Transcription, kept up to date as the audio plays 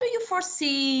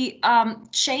foresee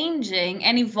changing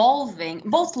and evolving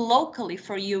both locally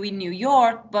for you in New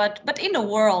York, but in the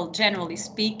world, generally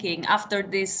speaking, after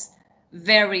this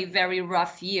very, very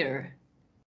rough year?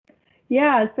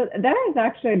 Yeah, so that is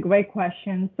actually a great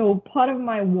question. So part of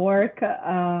my work,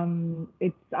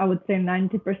 it's I would say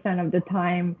 90% of the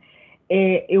time,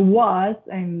 it was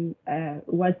and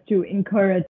was to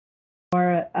encourage.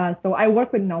 So I work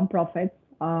with nonprofits,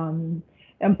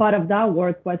 and part of that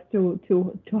work was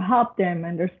to help them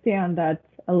understand that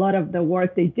a lot of the work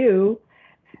they do,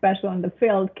 especially on the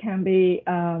field, can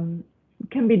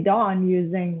be done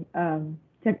using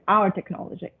our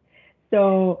technology. So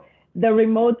the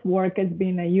remote work has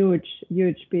been a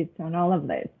huge piece on all of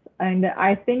this, and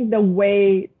I think the way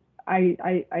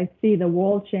I see the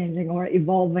world changing or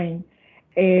evolving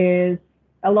is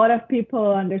a lot of people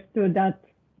understood that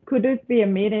could this be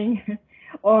a meeting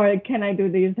or can I do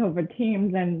this over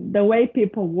Teams? And the way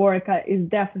people work is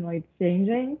definitely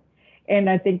changing. And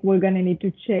I think we're going to need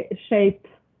to shape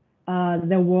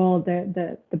the world,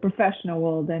 the professional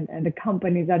world, and the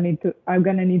companies are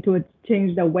going to need to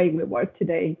change the way we work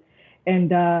today. And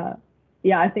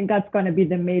yeah, I think that's going to be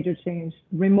the major change.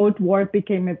 Remote work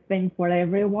became a thing for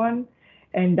everyone,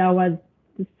 and that was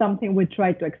something we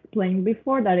tried to explain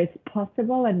before that it's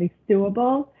possible and it's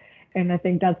doable. And I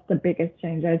think that's the biggest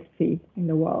change I see in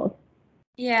the world.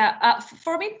 Yeah,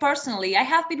 for me personally, I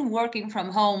have been working from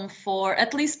home for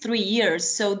at least 3 years,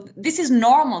 so this is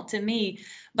normal to me.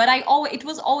 But it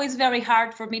was always very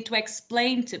hard for me to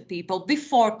explain to people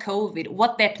before COVID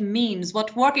what that means,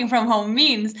 what working from home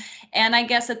means. And I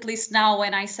guess at least now,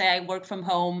 when I say I work from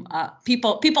home,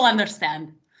 people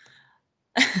understand.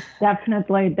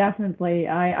 Definitely, definitely.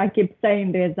 I keep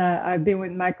saying this. I've been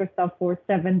with Microsoft for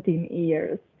 17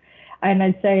 years. And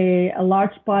I say a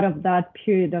large part of that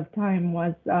period of time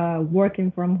was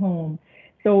working from home.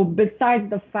 So besides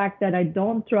the fact that I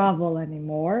don't travel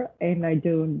anymore and I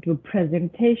don't do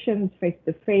presentations face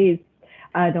to face,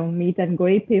 I don't meet and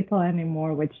greet people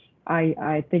anymore, which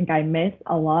I think I miss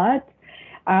a lot.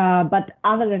 But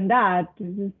other than that,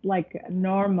 this is like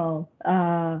normal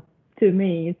to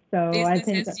me. So I Business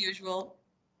think as usual.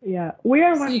 yeah, we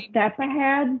are one Same. step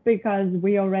ahead because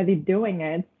we already doing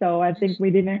it. So I think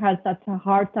we didn't have such a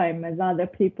hard time as other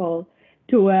people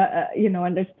to,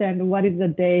 understand what is a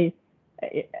day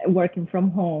working from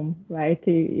home, right?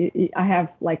 I have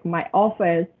like my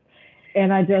office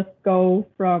and I just go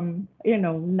from,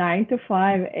 9 to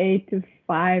 5, 8 to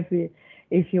 5,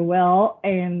 if you will,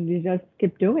 and you just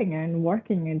keep doing it and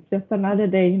working. It's just another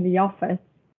day in the office.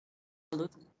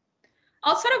 Absolutely.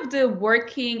 Outside of the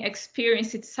working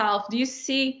experience itself, do you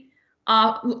see,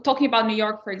 talking about New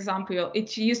York, for example,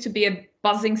 it used to be a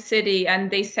buzzing city and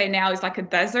they say now it's like a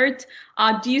desert.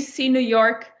 Do you see New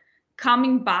York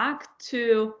coming back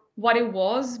to what it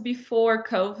was before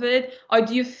COVID? Or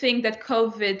do you think that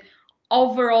COVID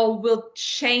overall will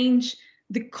change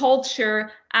the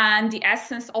culture and the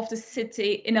essence of the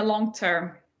city in a long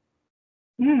term?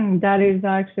 That is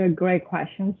actually a great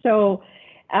question. So,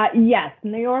 yes,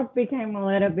 New York became a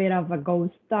little bit of a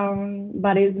ghost town,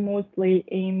 but it's mostly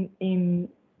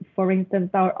for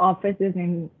instance, our office is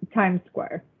in Times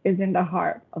Square, is in the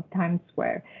heart of Times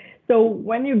Square. So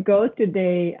when you go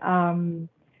today,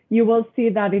 you will see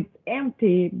that it's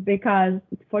empty because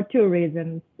for two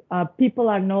reasons. People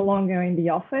are no longer in the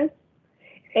office,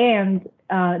 and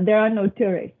there are no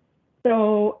tourists.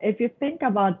 So if you think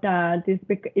about that,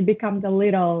 it becomes a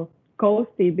little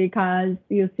ghosty because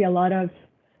you see a lot of,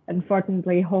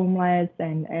 unfortunately, homeless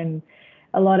and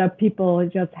a lot of people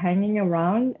just hanging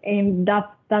around, and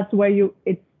that's where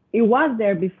it was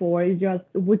there before. It just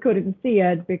we couldn't see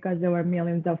it because there were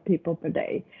millions of people per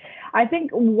day. I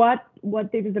think what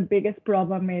is the biggest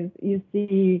problem is you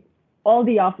see all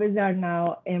the offices are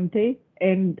now empty,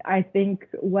 and I think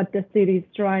what the city is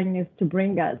trying is to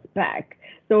bring us back.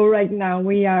 So right now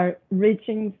we are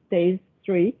reaching stage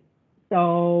 3.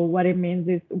 So what it means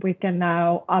is we can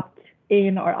now opt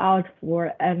in or out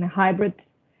for an hybrid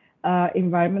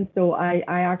environment. So I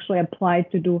actually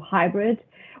applied to do hybrid.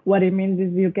 What it means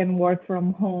is you can work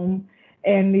from home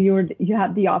and you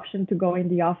have the option to go in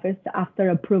the office after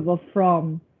approval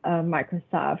from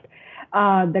Microsoft,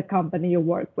 the company you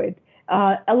work with.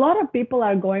 A lot of people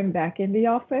are going back in the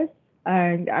office,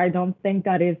 and I don't think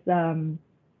that is known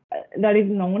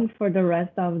for the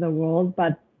rest of the world,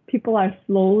 but people are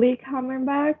slowly coming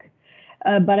back.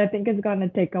 But I think it's gonna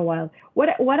take a while.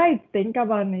 What I think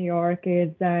about New York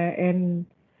is, in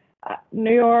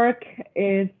New York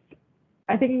is,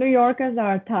 I think New Yorkers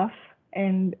are tough,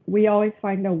 and we always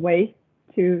find a way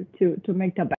to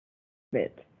make the best of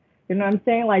it. You know what I'm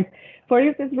saying? Like, for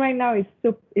instance, right now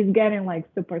it's getting like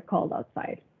super cold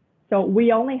outside. So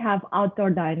we only have outdoor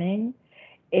dining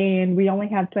and we only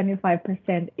have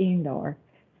 25% indoor.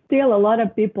 Still, a lot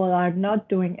of people are not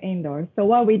doing indoor. So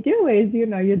what we do is,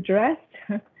 you dress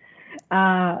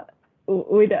uh,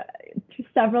 with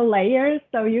several layers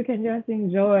so you can just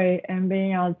enjoy and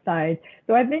being outside.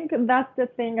 So I think that's the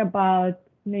thing about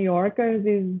New Yorkers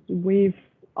is we've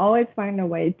always find a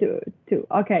way to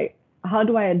okay, how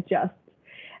do I adjust?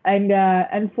 And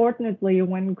unfortunately,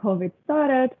 when COVID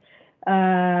started,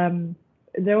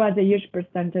 there was a huge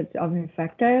percentage of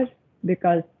infected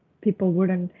because people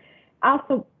wouldn't.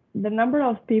 Also, the number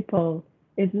of people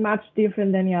is much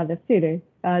different than the other city.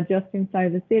 Just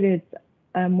inside the city, it's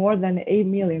more than 8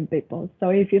 million people. So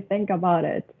if you think about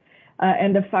it,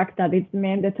 and the fact that it's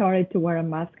mandatory to wear a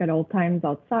mask at all times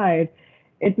outside,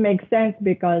 it makes sense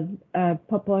because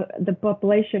the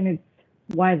population is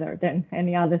wider than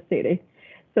any other city.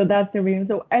 So that's the reason.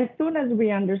 So as soon as we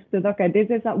understood, okay, this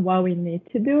is what we need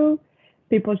to do,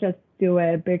 people just do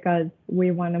it because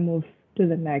we want to move to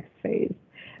the next phase.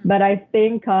 But I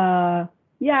think, I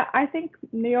think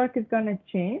New York is going to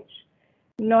change,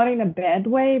 not in a bad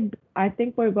way. I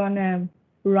think we're going to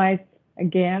rise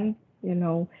again,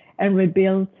 and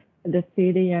rebuild the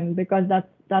city. And because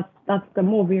that's the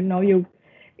move,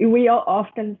 we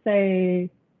often say,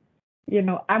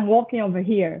 I'm walking over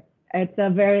here. It's a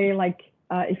very like,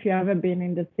 if you ever been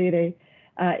in the city,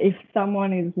 if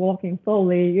someone is walking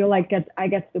slowly, I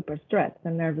get super stressed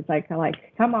and nervous. Like,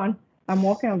 come on, I'm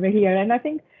walking over here. And I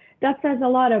think that says a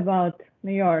lot about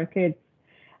New York.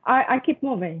 I keep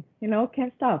moving,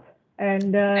 can't stop.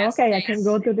 And okay, I can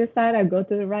go to this side, I go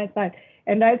to the right side.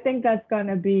 And I think that's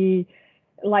gonna be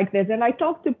like this. And I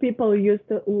talk to people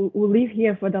who live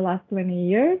here for the last 20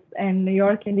 years, and New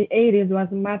York in the 80s was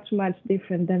much, much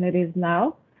different than it is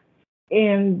now.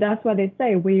 And that's what they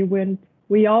say. We will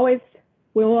always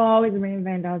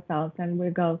reinvent ourselves, and we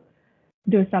go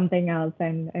do something else.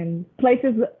 And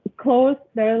places closed.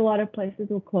 There are a lot of places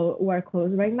who are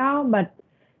closed right now, but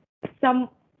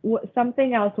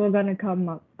something else will gonna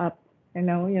come up.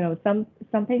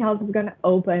 Something else is gonna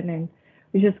open, and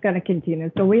we're just gonna continue.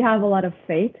 So we have a lot of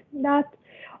faith in that.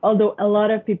 Although a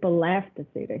lot of people left the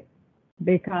city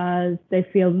because they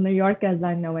feel New York as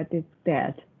I know it is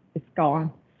dead. It's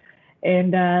gone.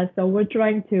 And so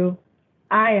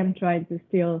I am trying to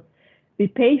still be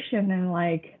patient and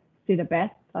like see the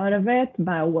best out of it,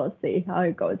 but we'll see how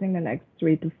it goes in the next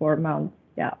 3 to 4 months.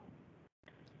 Yeah.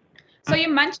 So you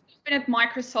mentioned you've been at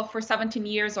Microsoft for 17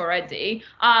 years already,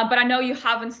 but I know you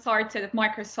haven't started at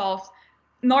Microsoft,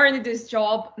 nor in this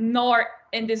job, nor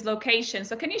in this location.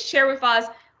 So can you share with us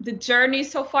the journey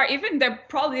so far? Even there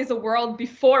probably is a world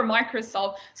before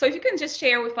Microsoft. So if you can just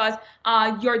share with us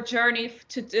your journey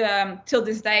till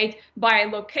this date by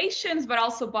locations, but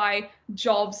also by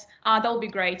jobs, that would be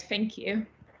great. Thank you.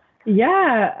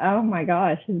 Yeah. Oh my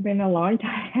gosh, it's been a long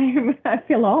time. I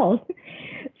feel old.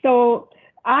 So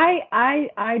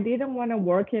I didn't want to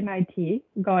work in IT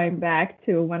going back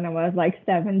to when I was like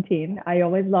 17. I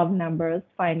always loved numbers,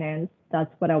 finance.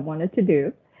 That's what I wanted to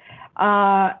do.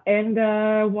 And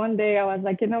one day I was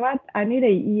like, you know what? I need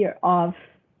a year off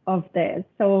of this.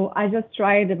 So I just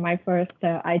tried my first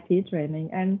IT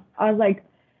training, and I was like,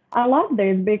 I love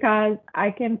this because I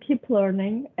can keep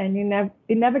learning, and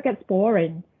it never gets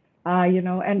boring,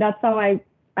 And that's how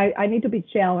I need to be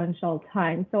challenged all the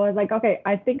time. So I was like, okay,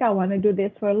 I think I want to do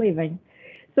this for a living.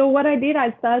 So what I did,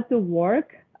 I started to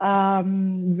work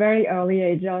very early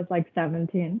age. I was like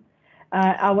 17.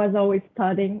 I was always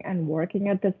studying and working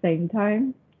at the same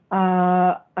time.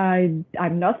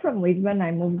 I'm not from Lisbon.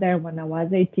 I moved there when I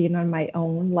was 18 on my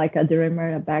own, like a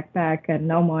dreamer, a backpack, and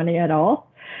no money at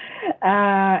all.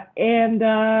 And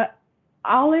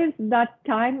always that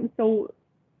time. So,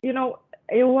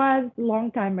 it was a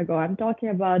long time ago. I'm talking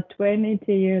about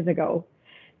 22 years ago.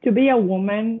 To be a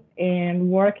woman and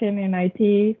working in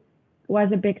IT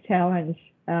was a big challenge.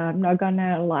 I'm not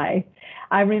gonna lie.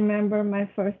 I remember my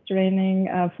first training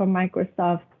for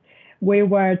Microsoft. We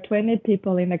were 20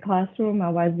 people in the classroom. I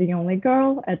was the only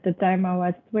girl. At the time, I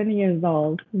was 20 years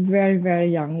old, very, very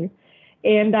young.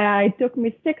 And it took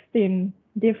me 16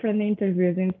 different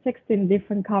interviews in 16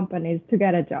 different companies to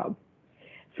get a job.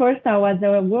 First, I was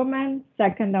a woman.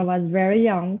 Second, I was very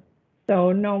young,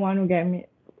 so no one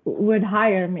would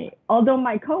hire me. Although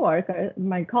my colleagues,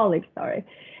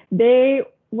 they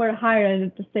were hired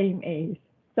at the same age.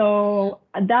 So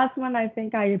that's when I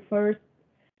think I first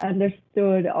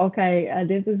understood, okay,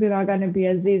 this is not going to be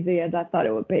as easy as I thought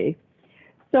it would be.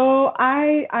 So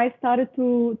I started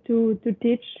to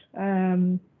teach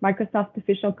Microsoft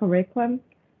official curriculum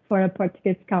for a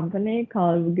Portuguese company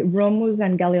called Romus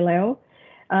and Galileo,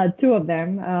 two of them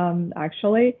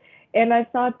actually. And I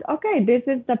thought, okay, this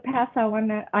is the path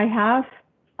I have.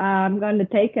 I'm going to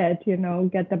take it,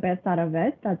 get the best out of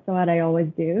it. That's what I always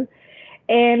do.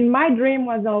 And my dream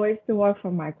was always to work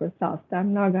for Microsoft.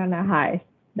 I'm not going to hide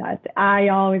that. I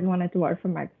always wanted to work for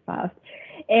Microsoft.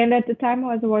 And at the time,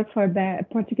 I was working for a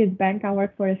Portuguese bank. I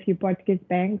worked for a few Portuguese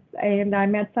banks, and I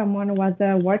met someone who was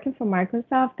working for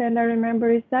Microsoft. And I remember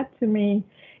he said to me,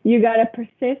 "You gotta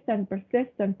persist and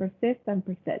persist and persist and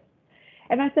persist."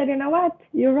 And I said, "You know what?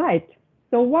 You're right."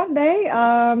 So one day,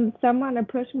 someone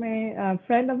approached me, a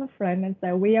friend of a friend, and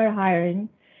said, "We are hiring,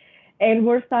 and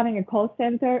we're starting a call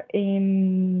center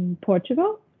in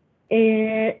Portugal,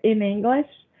 in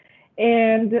English,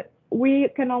 and we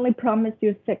can only promise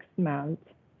you 6 months."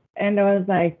 And I was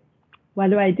like, "What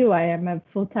do I do? I am a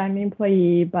full-time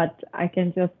employee, but I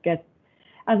can just get."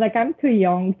 I was like, "I'm too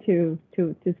young to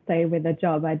stay with a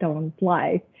job I don't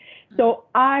like." So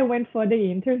I went for the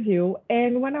interview,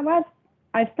 and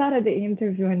I started the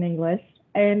interview in English,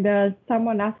 and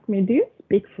someone asked me, "Do you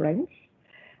speak French?"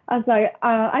 I was like,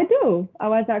 "I do."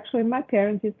 My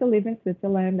parents used to live in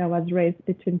Switzerland. I was raised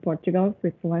between Portugal and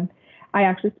Switzerland. I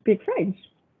actually speak French.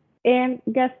 And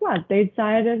guess what? They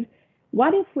decided,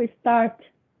 what if we start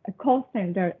a call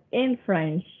center in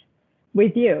French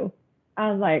with you? I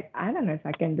was like, I don't know if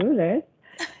I can do this.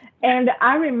 And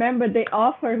I remember they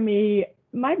offered me,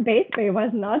 my base pay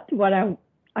was not what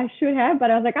I should have,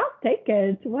 but I was like, I'll take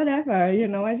it, whatever,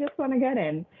 I just want to get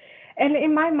in. And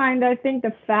in my mind, I think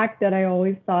the fact that I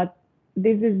always thought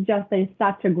this is just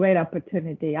such a great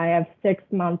opportunity. I have 6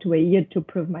 months to a year to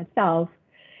prove myself.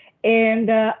 And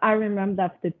I remember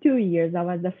after 2 years, I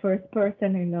was the first person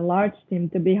in a large team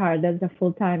to be hired as a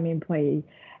full-time employee.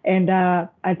 And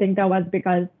I think that was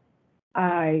because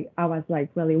I was like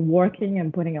really working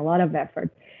and putting a lot of effort.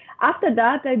 After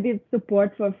that, I did support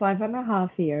for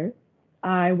 5.5 years.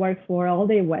 I worked for all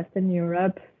the Western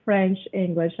Europe, French,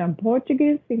 English, and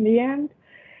Portuguese in the end.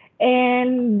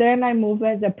 And then I moved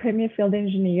as a premier field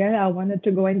engineer. I wanted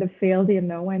to go in the field,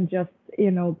 and just,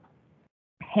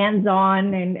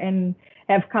 hands-on and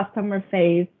have customer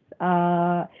face,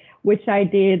 which I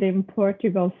did in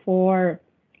Portugal for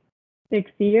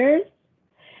 6 years.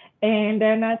 And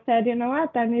then I said, you know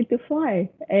what, I need to fly.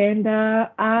 And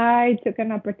I took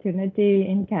an opportunity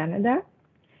in Canada,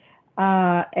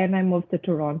 and I moved to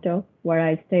Toronto, where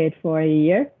I stayed for a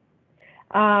year.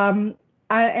 And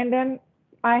then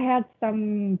I had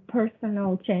some personal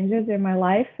changes in my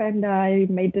life, and I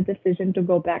made the decision to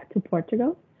go back to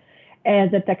Portugal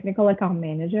as a technical account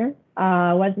manager.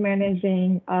 Was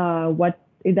managing what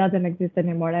it doesn't exist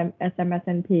anymore,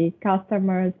 SMSNP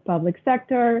customers, public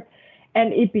sector, and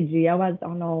EPG. I was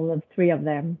on all of three of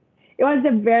them. It was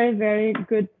a very, very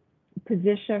good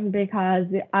position because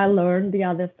I learned the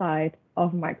other side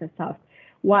of Microsoft.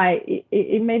 Why?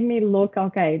 It made me look,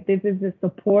 okay, this is the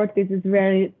support. This is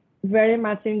very, very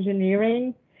much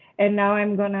engineering. And now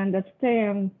I'm going to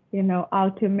understand, how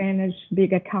to manage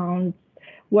big accounts,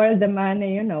 where the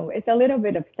money, it's a little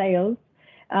bit of sales.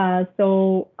 So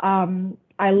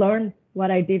I learned what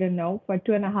I didn't know for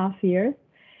 2.5 years.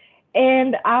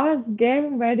 And I was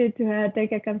getting ready to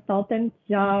take a consultant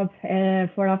job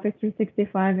for Office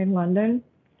 365 in London.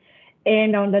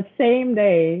 And on that same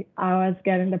day, I was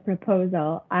getting the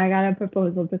proposal. I got a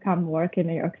proposal to come work in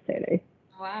New York City.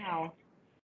 Wow.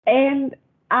 And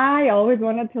I always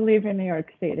wanted to live in New York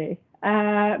City.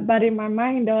 But in my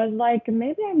mind, I was like,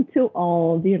 maybe I'm too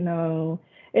old,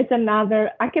 It's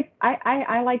another.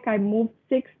 I moved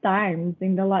 6 times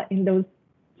in those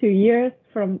 2 years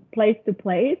from place to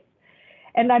place,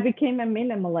 and I became a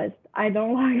minimalist. I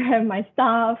don't have my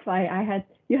stuff.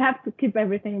 You have to keep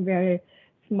everything very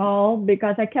small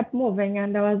because I kept moving,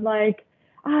 and I was like,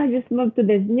 I just moved to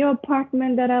this new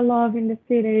apartment that I love in the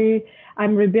city.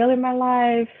 I'm rebuilding my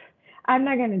life. I'm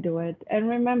not going to do it. And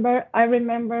I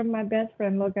remember my best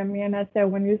friend looked at me and I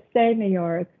said, when you say New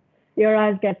York, your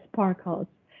eyes get sparkles.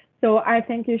 So I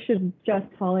think you should just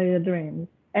follow your dreams.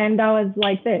 And I was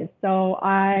like this. So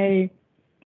I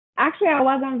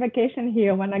was on vacation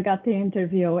here when I got the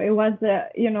interview. It was,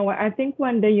 I think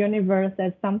when the universe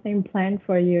has something planned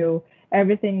for you,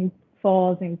 everything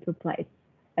falls into place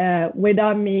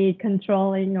without me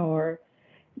controlling or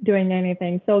doing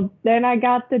anything. So then I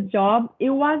got the job. It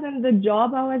wasn't the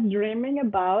job I was dreaming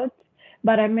about,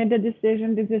 but I made the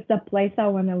decision, this is the place I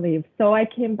want to live. So I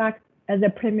came back as a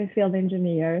premier field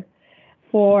engineer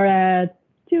for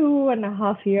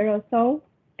 2.5 years or so.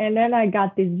 And then I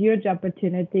got this huge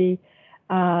opportunity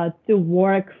to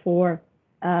work for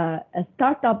a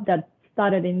startup that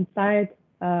started inside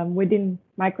within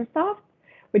Microsoft,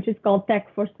 which is called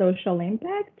Tech for Social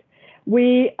Impact.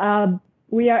 We are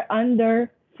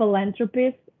under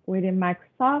philanthropists within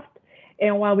Microsoft,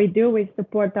 and what we do is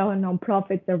support our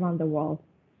nonprofits around the world.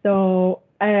 So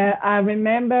I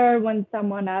remember when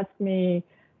someone asked me,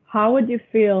 how would you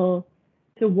feel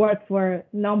to work for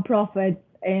nonprofits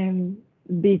and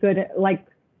be good at like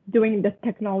doing the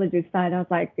technology side? I was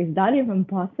like, is that even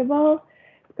possible?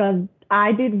 Because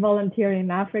I did volunteer in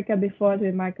Africa before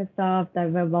with Microsoft.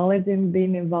 I've always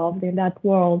been involved in that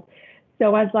world. So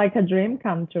it was like a dream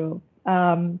come true.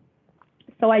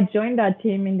 So I joined that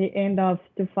team in the end of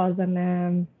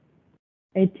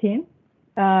 2018,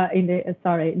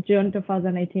 June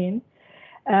 2018,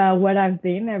 where I've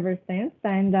been ever since.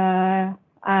 And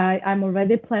I'm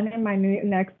already planning my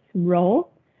next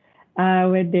role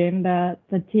within the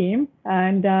team.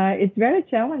 And it's very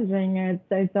challenging.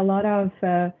 It's a lot of,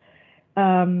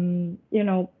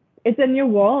 it's a new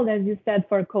world, as you said,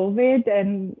 for COVID.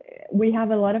 And we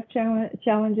have a lot of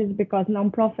challenges because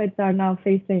nonprofits are now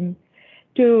facing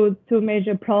two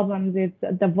major problems. It's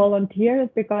the volunteers,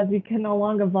 because we can no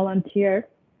longer volunteer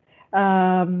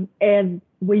as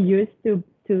we used to,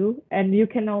 and you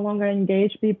can no longer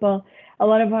engage people. A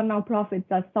lot of our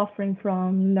nonprofits are suffering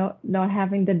from not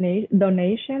having the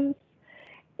donations,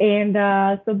 and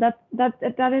so that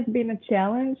has been a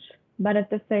challenge. But at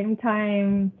the same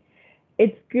time,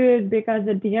 it's good because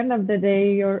at the end of the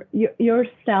day, you're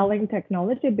selling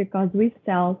technology, because we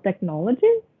sell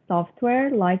technology, software,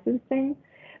 licensing,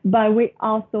 but we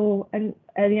also, and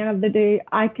at the end of the day,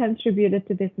 I contributed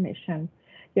to this mission.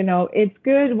 It's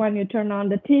good when you turn on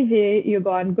the TV, you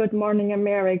go on Good Morning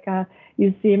America,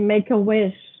 you see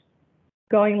Make-A-Wish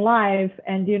going live,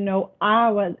 and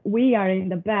we are in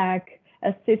the back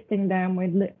assisting them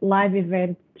with live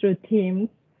events through Teams.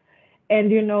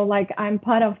 And I'm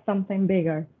part of something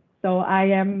bigger. So I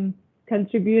am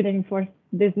contributing for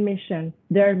this mission,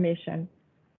 their mission,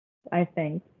 I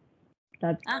think.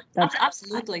 That's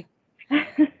absolutely.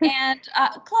 And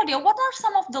Claudia, what are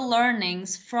some of the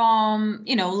learnings from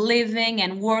living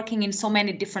and working in so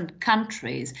many different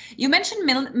countries? You mentioned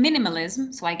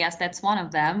minimalism, so I guess that's one of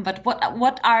them. But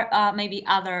what are maybe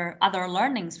other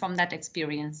learnings from that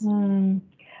experience?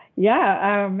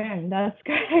 Yeah, man, that's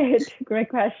great. Great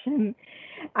question.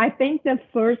 I think the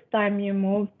first time you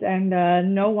moved and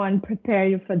no one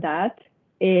prepared you for that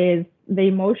is the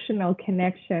emotional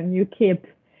connection you keep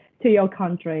to your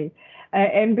country.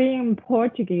 And being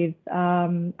Portuguese,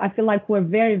 I feel like we're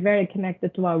very, very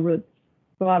connected to our roots,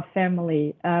 to our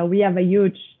family. We have a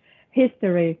huge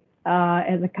history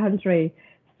as a country.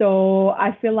 So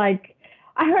I feel like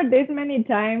I heard this many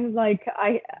times, like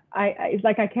it's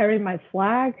like I carry my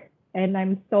flag, and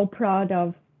I'm so proud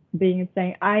of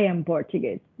saying I am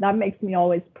Portuguese. That makes me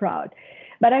always proud.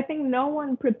 But I think no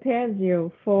one prepares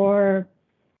you for,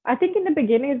 I think in the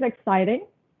beginning it's exciting.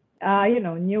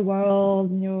 New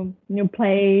world, new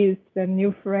place, and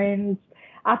new friends.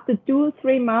 After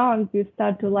 2-3 months, you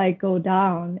start to go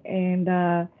down and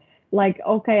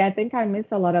okay, I think I miss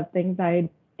a lot of things I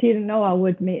didn't know I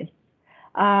would miss.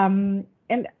 And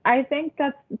I think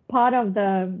that's part of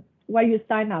what you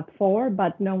sign up for,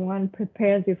 but no one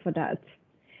prepares you for that.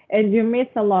 And you miss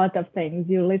a lot of things.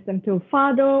 You listen to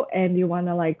Fado and you want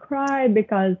to cry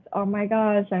because, oh my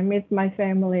gosh, I miss my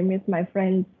family, miss my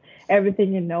friends,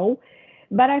 everything.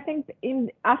 But I think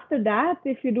after that,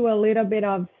 if you do a little bit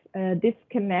of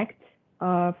disconnect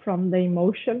from the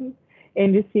emotion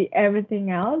and you see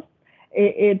everything else,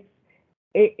 it's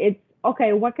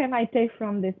okay, what can I take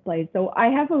from this place? So I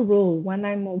have a rule: when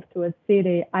I move to a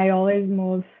city, I always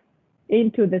move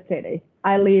into the city.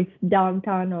 I live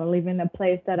downtown or live in a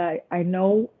place that I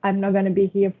know I'm not going to be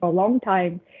here for a long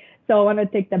time. So I want to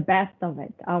take the best of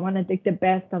it. I want to take the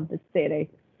best of the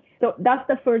city. So that's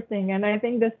the first thing. And I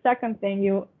think the second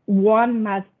thing one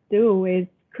must do is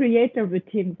create a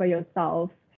routine for yourself.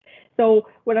 So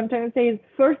what I'm trying to say is,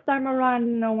 first time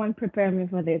around, no one prepared me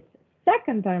for this.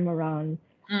 Second time around,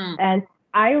 and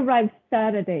I arrived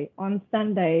Saturday. On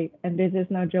Sunday, and this is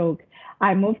no joke,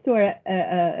 I moved to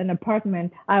an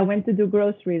apartment. I went to do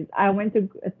groceries. I went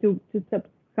to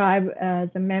subscribe as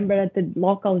a member at the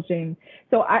local gym.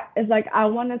 So it's like I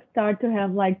want to start to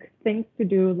have things to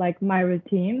do, my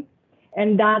routine,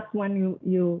 and that's when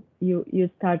you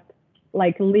start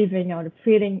living or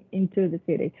fitting into the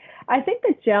city. I think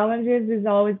the challenges is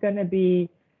always going to be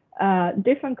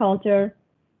different culture,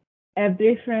 have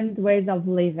different ways of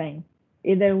living,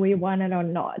 either we want it or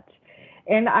not.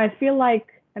 And I feel like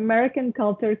American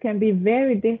culture can be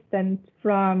very distant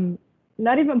from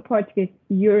not even Portuguese,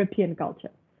 European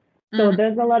culture. So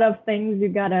there's a lot of things you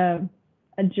gotta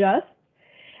adjust.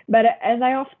 But as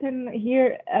I often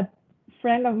hear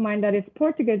friend of mine that is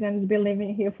Portuguese and has been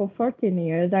living here for 14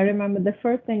 years, I remember the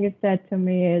first thing he said to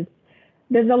me is,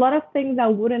 there's a lot of things I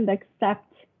wouldn't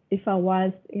accept if I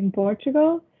was in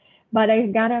Portugal, but I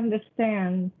gotta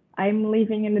understand I'm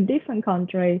living in a different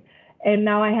country, and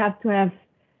now I have to have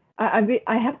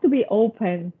I have to be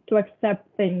open to accept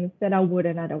things that I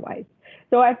wouldn't otherwise.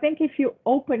 So I think if you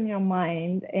open your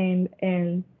mind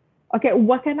and okay,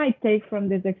 what can I take from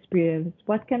this experience?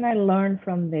 What can I learn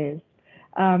from this?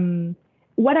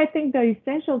 What I think the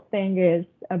essential thing is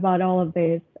about all of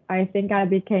this, I think I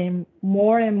became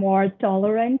more and more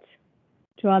tolerant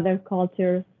to other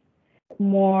cultures,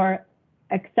 more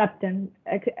accepting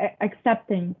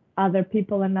other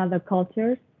people and other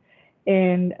cultures,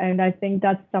 and I think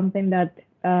that's something that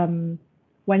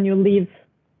when you live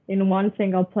in one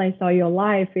single place all your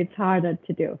life, it's harder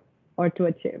to do or to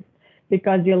achieve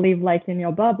because you live like in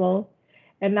your bubble,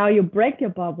 and now you break your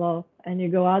bubble and you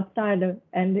go outside,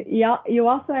 and you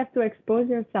also have to expose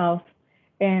yourself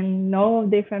and know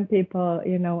different people,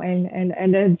 you know,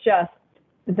 and adjust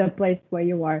the place where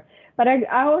you are. But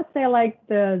I would say like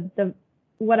the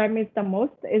what I miss the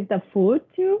most is the food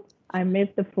too. I miss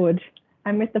the food.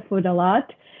 I miss the food a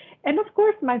lot, and of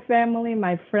course my family,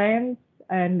 my friends,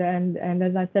 and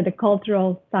as I said, the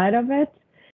cultural side of it.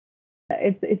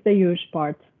 It's a huge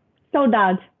part. So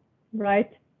that,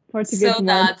 right? Portuguese So word.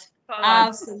 that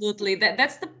absolutely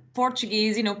that's the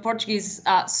Portuguese, you know, Portuguese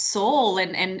soul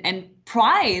and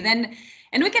pride,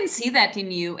 and we can see that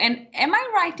in you. And am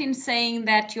I right in saying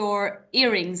that your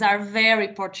earrings are very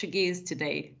Portuguese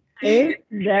today? See,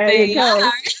 there They you go.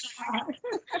 are.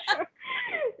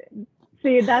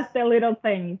 See, that's the little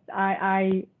things.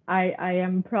 I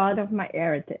am proud of my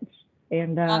heritage,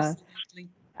 and Absolutely.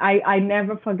 I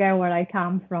never forget where I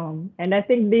come from. And I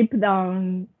think deep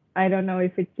down, I don't know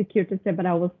if it's secure to say, but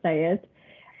I will say it.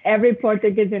 Every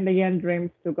Portuguese in the end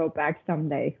dreams to go back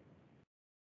someday.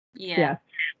 Yeah.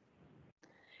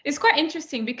 It's quite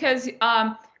interesting because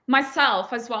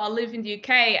myself as well, I live in the UK,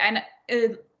 and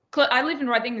I live in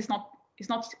Reading. It's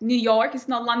not New York, it's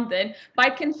not London, but I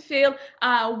can feel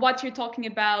what you're talking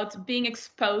about, being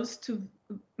exposed to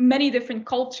many different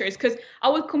cultures, because I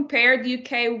would compare the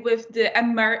UK with the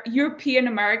European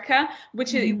America,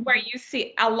 which is where you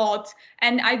see a lot.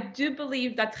 And I do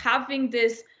believe that having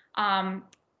this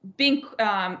being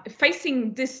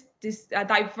facing this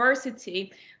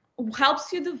diversity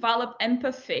helps you develop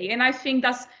empathy, and I think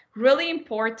that's really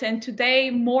important today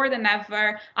more than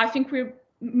ever. I think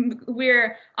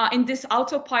we're in this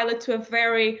autopilot to a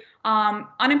very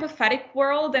unempathetic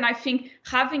world, and I think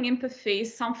having empathy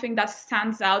is something that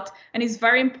stands out and is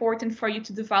very important for you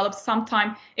to develop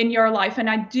sometime in your life. And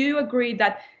I do agree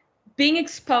that being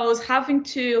exposed, having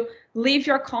to leave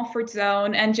your comfort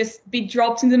zone and just be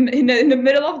dropped in the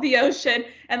middle of the ocean,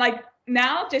 and like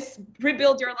now just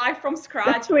rebuild your life from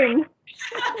scratch and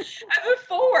move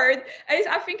forward,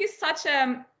 I think it's such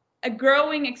a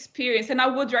growing experience, and I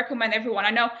would recommend everyone. I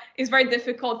know it's very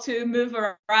difficult to move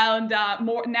around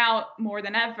more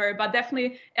than ever, but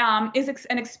definitely is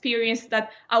an experience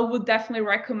that I would definitely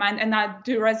recommend, and I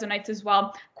do resonate as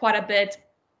well quite a bit.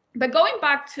 But going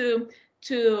back to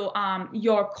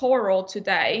your core role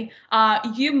today,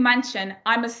 you mentioned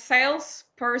I'm a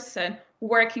salesperson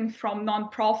working from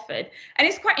nonprofit, and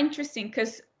it's quite interesting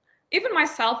because even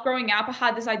myself growing up, I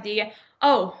had this idea,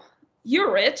 oh,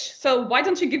 you're rich, so why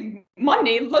don't you give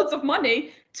money, loads of money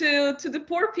to the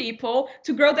poor people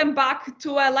to grow them back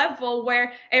to a level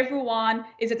where everyone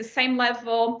is at the same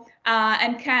level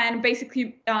and can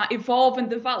basically evolve and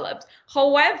develop.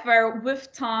 However,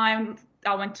 with time,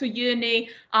 I went to uni,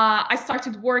 I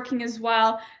started working as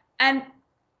well, and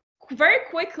very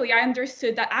quickly I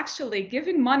understood that actually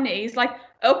giving money is like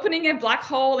opening a black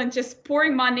hole and just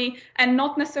pouring money, and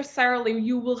not necessarily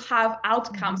you will have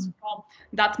outcomes from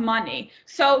that money.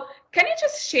 So can you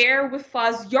just share with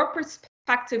us your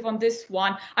perspective on this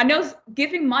one? I know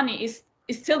giving money is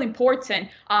still important,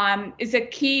 is a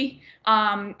key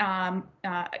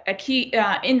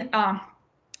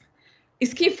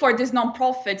is key for these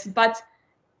nonprofits, but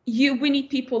we need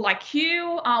people like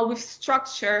you with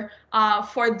structure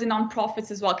for the nonprofits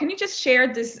as well. Can you just share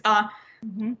this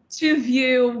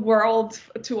two-view world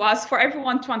to us for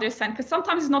everyone to understand? Because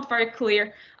sometimes it's not very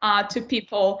clear to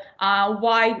people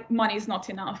why money is not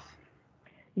enough.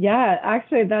 Yeah,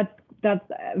 actually, that's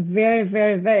very,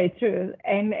 very, very true.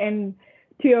 And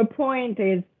to your point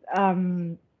is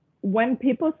when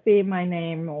people see my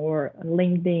name or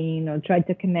LinkedIn or try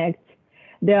to connect,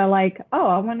 they're like, oh,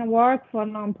 I want to work for a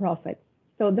nonprofit.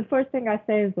 So the first thing I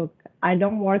say is, look, I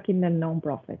don't work in the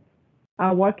nonprofit.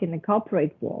 I work in the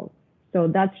corporate world. So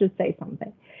that should say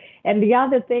something. And the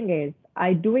other thing is,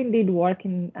 I do indeed work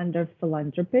in under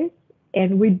philanthropy,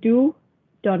 and we do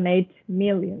donate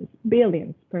millions,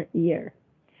 billions per year.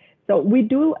 So we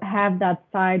do have that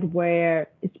side where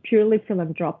it's purely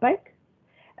philanthropic,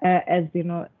 as you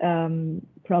know,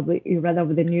 probably you read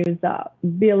over the news.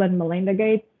 Bill and Melinda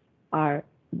Gates are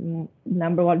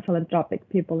number one philanthropic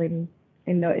people in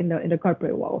the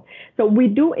corporate world. So we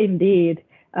do indeed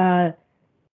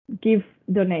give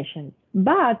donations.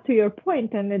 But to your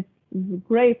point, and it's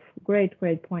great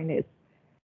point is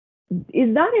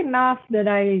that enough that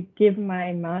I give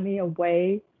my money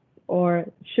away, or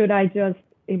should I just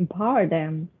empower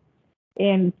them?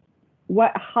 And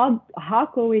how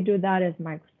could we do that as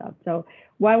Microsoft? So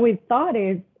what we thought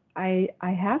is I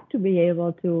have to be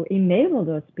able to enable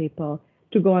those people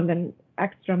to go on the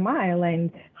extra mile.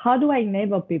 And how do I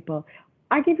enable people?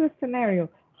 I give you a scenario.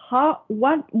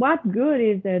 What good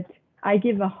is it I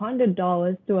give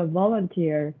 $100 to a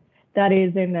volunteer that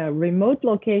is in a remote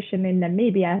location in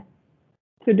Namibia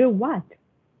to do what?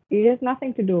 It has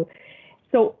nothing to do.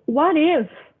 So what if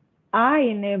I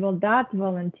enable that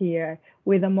volunteer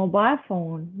with a mobile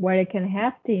phone where it can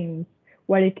have Teams,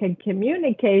 where it can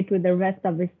communicate with the rest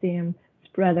of his team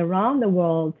spread around the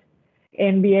world,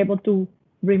 and be able to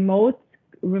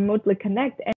remotely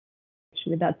connect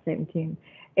with that same team?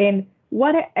 And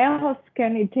what else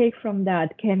can he take from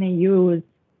that? Can he use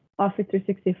Office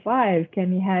 365?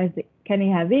 Can he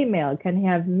have email? Can he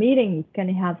have meetings? Can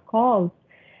he have calls?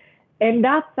 And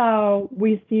that's how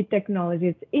we see technology.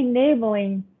 It's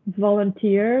enabling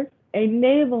volunteers,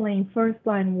 enabling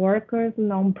first-line workers,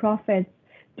 nonprofits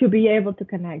to be able to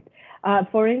connect.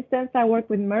 For instance, I work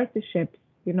with Mercy Ships,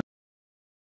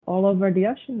 all over the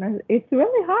ocean. It's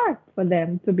really hard for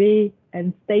them to be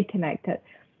and stay connected.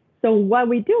 So what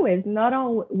we do is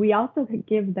we also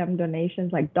give them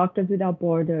donations like Doctors Without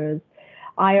Borders,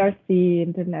 IRC,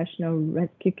 International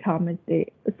Rescue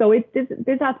Committee. So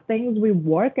these are things we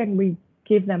work and we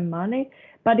give them money,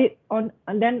 but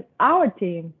and then our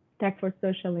team, Tech for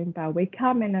Social Impact, we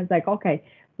come in as like, okay,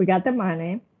 we got the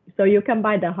money, so you can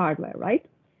buy the hardware, right?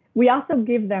 We also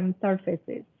give them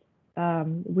surfaces.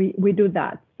 We do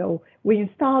that. So we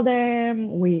install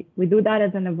them, we do that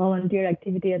as a volunteer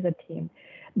activity as a team.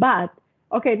 But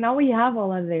okay, now we have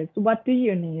all of this. What do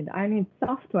you need? I need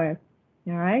software.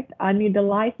 All right. I need the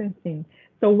licensing.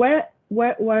 So where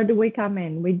do we come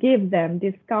in? We give them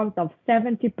discounts of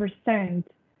 70%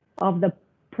 of the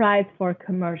price for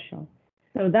commercial.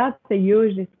 So that's a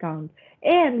huge discount.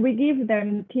 And we give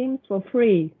them Teams for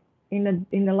free in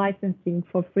the licensing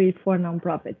for free for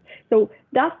nonprofits. So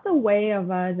that's the way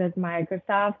of us as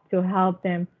Microsoft to help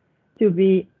them to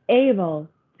be able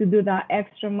to do that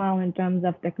extra mile in terms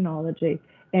of technology.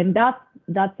 And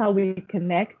that's how we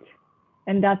connect,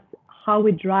 and that's how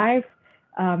we drive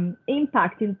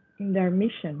impact in their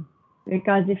mission.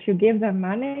 Because if you give them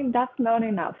money, that's not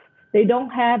enough. They don't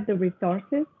have the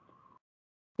resources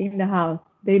in the house.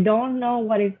 They don't know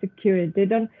what is security.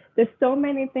 There's so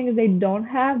many things they don't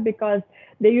have because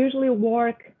they usually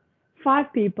work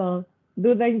 5 people,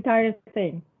 do the entire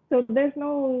thing. So they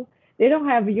don't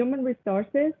have human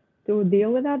resources to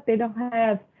deal with that. They don't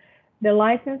have the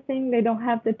licensing. They don't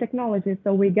have the technology.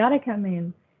 So we got to come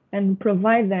in and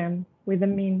provide them with a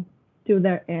means to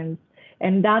their ends.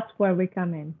 And that's where we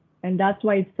come in. And that's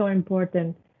why it's so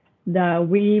important that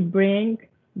we bring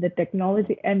the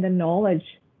technology and the knowledge,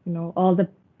 all the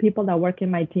people that work in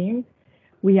my team.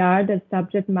 We are the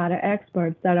subject matter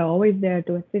experts that are always there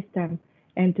to assist them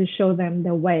and to show them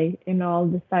the way in all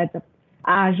the sides of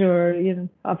Azure,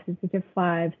 Office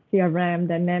 365, CRM,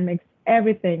 Dynamics,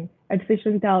 everything,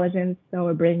 artificial intelligence. So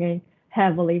we're bringing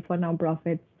heavily for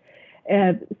nonprofits,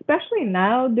 especially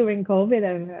now during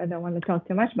COVID. I don't want to talk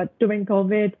too much, but during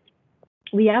COVID,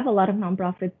 we have a lot of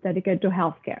nonprofits dedicated to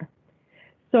healthcare.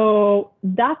 So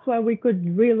that's where we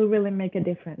could really, really make a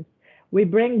difference. We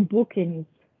bring bookings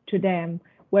to them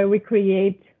where we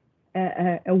create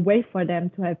a way for them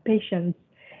to have patients,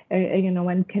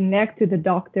 and connect to the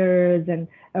doctors and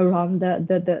around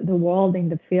the world in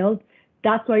the field.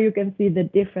 That's where you can see the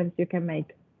difference you can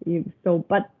make.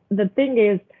 But the thing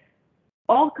is,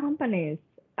 all companies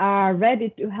are ready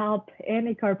to help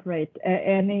any corporate,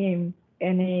 any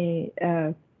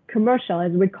commercial,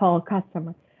 as we call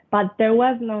customer. But there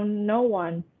was no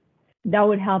one that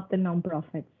would help the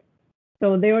nonprofits.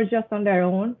 So they were just on their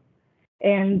own.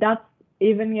 And that's,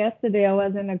 even yesterday, I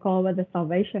was in a call with the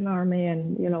Salvation Army,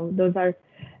 and those are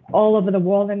all over the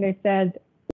world. And they said,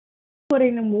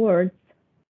 putting in words,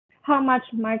 how much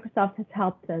Microsoft has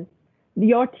helped us.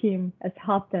 Your team has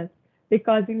helped us,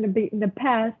 because in the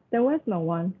past, there was no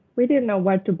one. We didn't know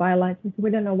where to buy license. We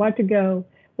didn't know where to go,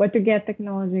 where to get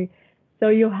technology. So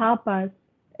you help us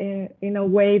in a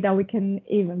way that we can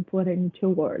even put into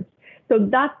words. So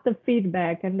that's the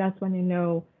feedback, and that's when you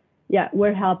know, yeah,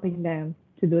 we're helping them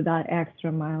to do that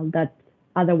extra mile that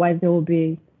otherwise they will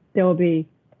be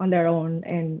on their own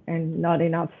and not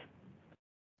enough.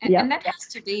 And that has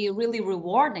to be really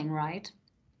rewarding, right?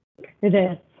 It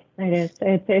is.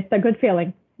 It's a good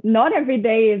feeling. Not every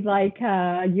day is like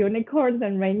unicorns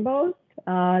and rainbows.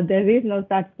 There is no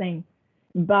such thing.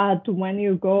 But when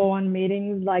you go on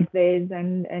meetings like this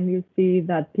and you see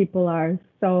that people are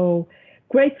so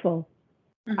grateful,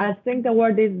 I think the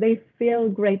word is they feel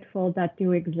grateful that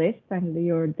you exist and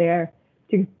you're there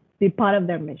to be part of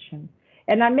their mission.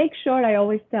 And I make sure I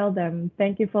always tell them,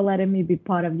 thank you for letting me be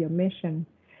part of your mission,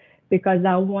 because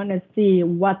I want to see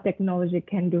what technology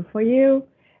can do for you.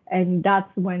 And that's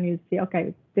when you see,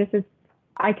 okay,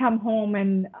 I come home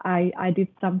and I did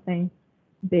something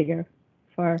bigger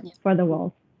for the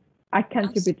world. I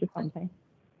contribute to something.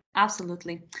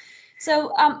 Absolutely.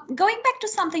 So going back to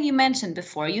something you mentioned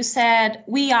before, you said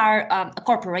we are a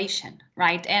corporation,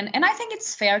 right? And I think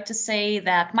it's fair to say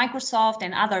that Microsoft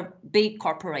and other big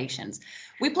corporations,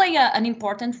 we play an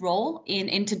important role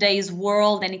in today's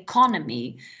world and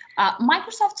economy.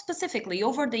 Microsoft specifically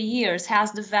over the years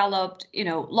has developed,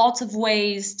 lots of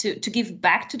ways to give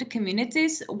back to the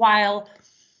communities while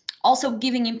also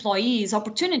giving employees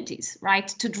opportunities, right,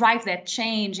 to drive that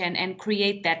change and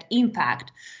create that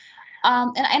impact.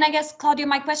 And I guess, Claudia,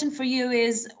 my question for you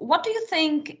is, what do you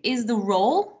think is the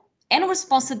role and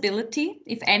responsibility,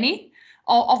 if any,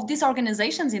 of these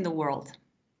organizations in the world?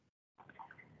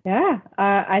 Yeah,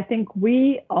 I think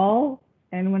we all,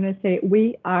 and when I say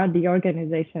we are the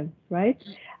organizations, right?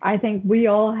 I think we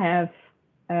all have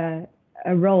a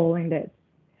role in this.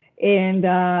 And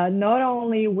not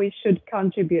only we should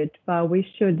contribute, but we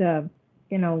should,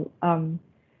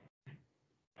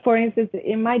 for instance,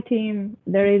 in my team,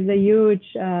 there is a huge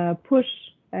push.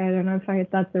 I don't know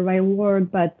if that's the right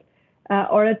word, but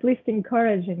or at least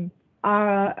encouraging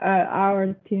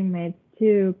our teammates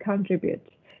to contribute,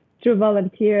 to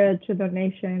volunteer, to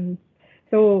donations.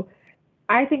 So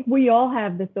I think we all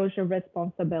have the social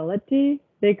responsibility,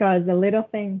 because a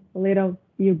little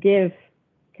you give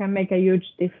can make a huge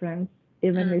difference,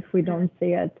 even if we don't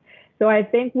see it. So I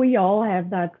think we all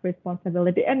have that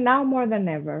responsibility, and now more than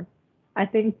ever. I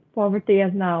think poverty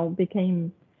has now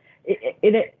become,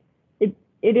 it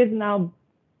is now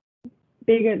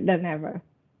bigger than ever.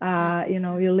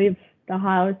 You leave the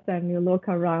house and you look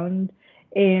around,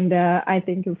 and I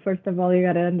think first of all you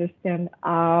got to understand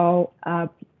how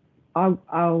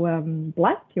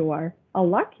blessed you are, how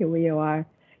lucky you are.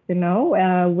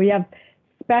 We have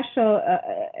special,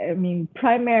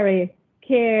 primary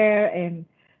care and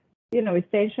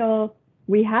essential.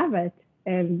 We have it.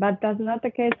 But that's not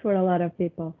the case for a lot of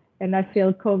people. And I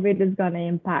feel COVID is going to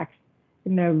impact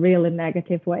in a really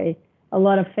negative way a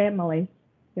lot of families,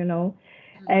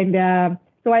 And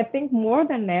so I think more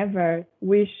than ever,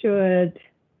 we should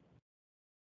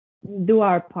do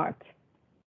our part.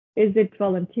 Is it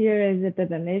volunteer? Is it a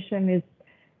donation?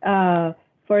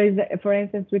 For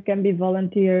instance, we can be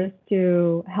volunteers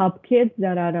to help kids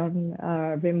that are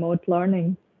on remote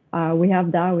learning. We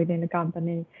have that within the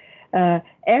company.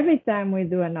 Every time we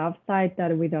do an offsite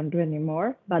that we don't do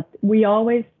anymore, but we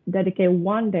always dedicate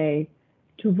one day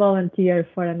to volunteer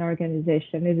for an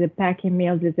organization. Is it packing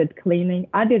meals? Is it cleaning?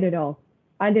 I did it all.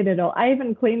 I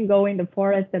even cleaned, go in the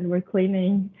forest and we're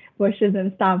cleaning bushes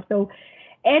and stuff. So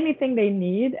anything they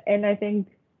need. And I think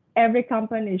every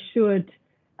company should,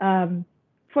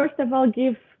 first of all,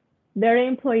 give their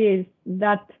employees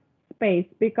that space,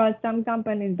 because some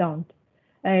companies don't.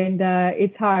 And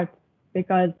it's hard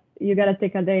because you got to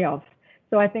take a day off.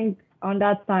 So I think on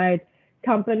that side,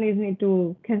 companies need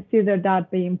to consider that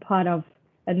being part of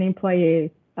an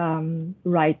employee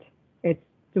right. It's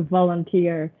to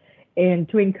volunteer and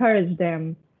to encourage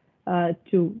them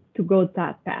to go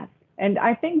that path. And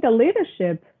I think the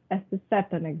leadership has to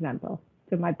set an example,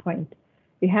 to my point.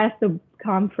 It has to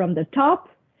come from the top,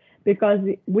 because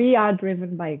we are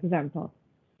driven by example.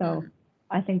 So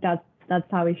I think that's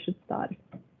how we should start.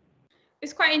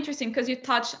 It's quite interesting because you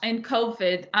touched on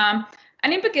COVID. And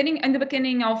in the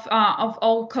beginning of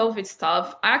all COVID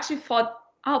stuff, I actually thought,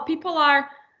 people are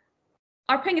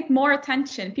paying it more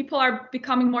attention. People are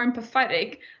becoming more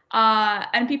empathetic,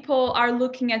 and people are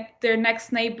looking at their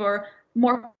next neighbor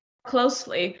more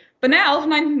closely. But now,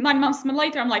 nine months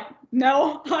later, I'm like,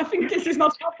 no, I think this is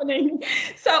not happening.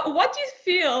 So what do you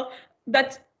feel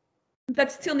that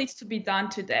still needs to be done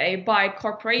today by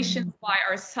corporations, by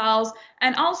ourselves?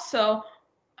 And also,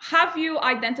 have you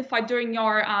identified during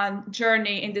your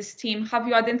journey in this team, have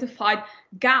you identified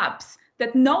gaps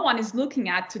that no one is looking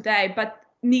at today, but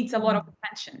needs a lot of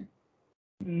attention?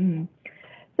 Mhm.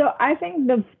 So I think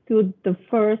the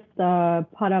first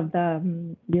part of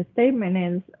your statement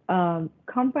is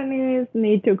companies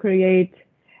need to create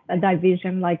a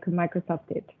division like Microsoft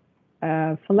did.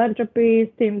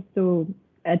 Philanthropy seems to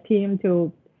a team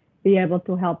to be able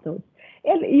to help those.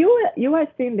 And you are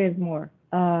seeing this more.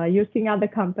 You're seeing other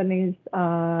companies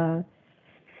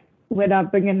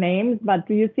without bringing names, but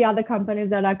you see other companies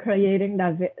that are creating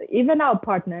that. Even our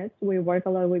partners, we work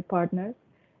a lot with partners.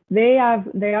 They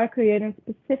are creating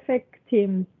specific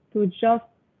teams to just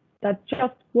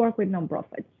work with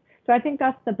nonprofits. So I think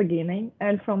that's the beginning,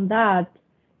 and from that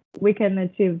we can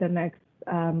achieve the next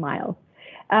mile.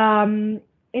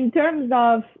 In terms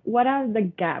of what are the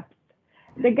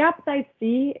gaps I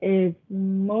see is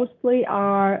mostly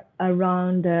are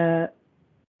around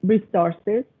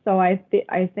resources. So I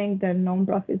think the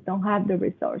nonprofits don't have the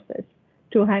resources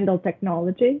to handle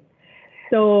technology.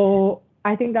 So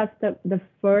I think that's the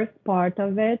first part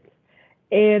of it.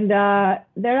 And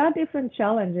there are different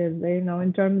challenges,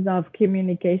 in terms of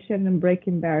communication and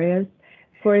breaking barriers.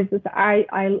 For instance,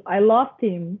 I love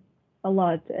Teams a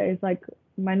lot. It's like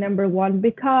my number one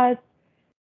because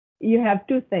you have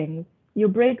two things. You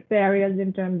break barriers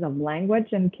in terms of language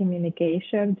and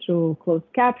communication through closed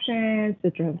captions,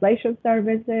 to translation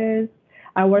services.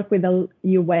 I work with the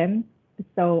UN,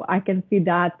 so I can see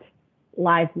that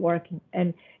live working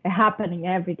and happening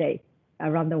every day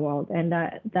around the world, and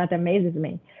that amazes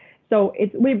me. So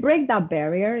we break that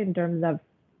barrier in terms of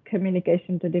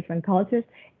communication to different cultures,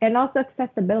 and also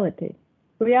accessibility.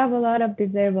 We have a lot of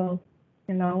disabled,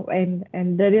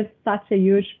 and there is such a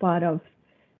huge part of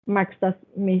Microsoft's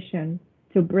mission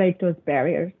to break those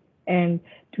barriers and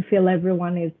to feel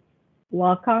everyone is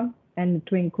welcome and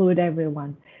to include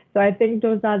everyone. So I think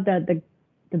those are the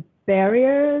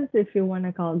barriers, if you want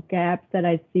to call gaps, that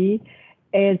I see,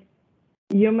 is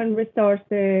human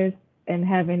resources and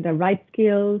having the right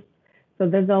skills. So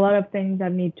there's a lot of things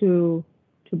that need to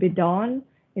be done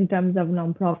in terms of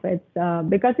nonprofits,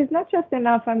 because it's not just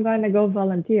enough I'm going to go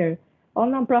volunteer. All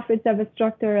nonprofits have a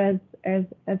structure as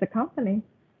a company.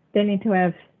 They need to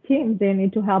have teams. They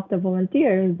need to help the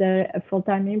volunteers, the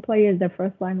full-time employees, the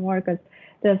first-line workers.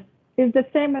 It's the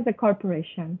same as a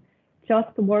corporation,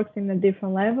 just works in a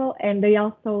different level, and they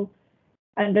also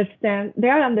understand they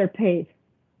are underpaid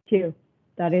too.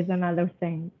 That is another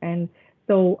thing. And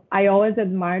so I always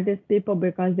admire these people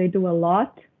because they do a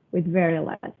lot with very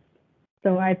less.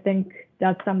 So I think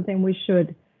that's something we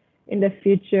should, in the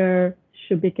future,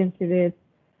 should be considered,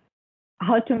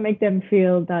 how to make them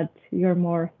feel that you're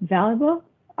more valuable.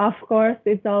 Of course,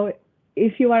 it's all,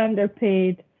 if you are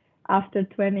underpaid after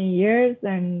 20 years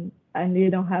and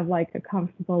you don't have like a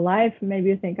comfortable life, maybe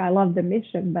you think, I love the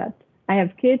mission, but I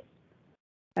have kids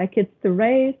to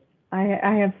raise, I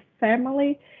have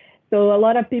family. So a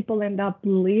lot of people end up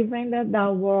leaving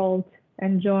that world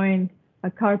and join a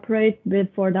corporate bid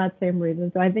for that same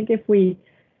reason. So I think if we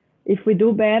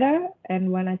do better,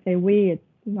 and when I say we, it's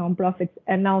nonprofits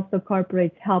and also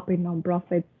corporates helping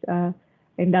nonprofits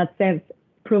in that sense,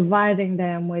 providing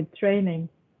them with training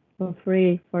for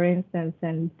free, for instance,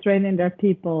 and training their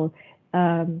people,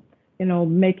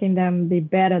 making them be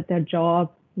better at their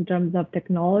job in terms of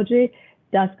technology,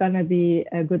 that's going to be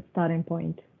a good starting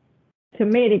point to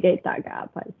mitigate that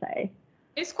gap, I'd say.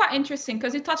 It's quite interesting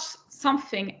because you touched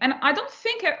something, and I don't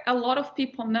think a lot of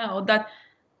people know that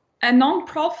a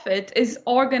non-profit is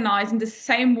organized in the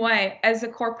same way as a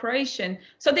corporation.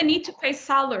 So they need to pay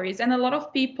salaries, and a lot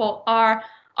of people are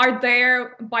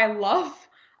there by love,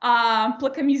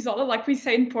 pela camisola, like we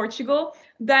say in Portugal,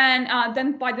 than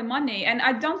by the money. And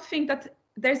I don't think that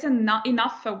there's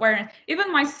enough awareness.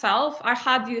 Even myself, I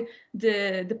had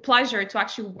the pleasure to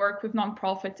actually work with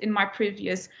nonprofits in my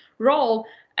previous role,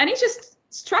 and it just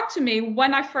struck to me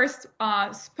when I first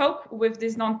spoke with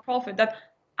this nonprofit that,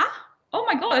 oh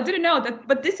my God, I didn't know that,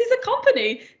 but this is a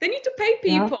company. They need to pay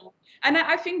people. Yeah. And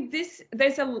I think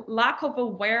there's a lack of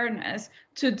awareness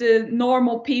to the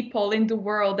normal people in the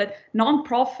world that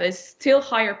nonprofits still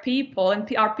hire people, and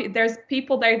there's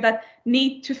people there that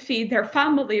need to feed their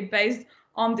family based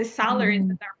on the salaries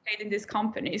that are paid in this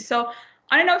company. So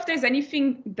I don't know if there's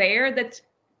anything there that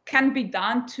can be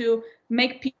done to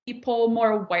make people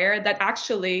more aware that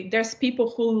actually there's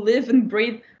people who live and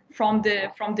breathe from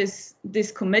this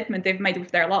commitment they've made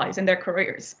with their lives and their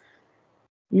careers.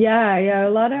 Yeah, a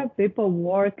lot of people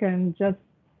work and just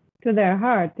to their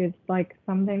heart. It's like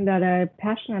something that I'm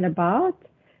passionate about,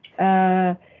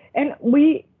 and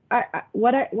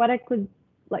what I could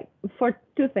like for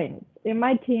two things. In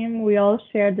my team, we all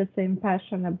share the same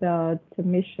passion about the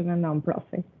mission and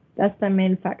nonprofit. That's the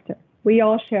main factor. We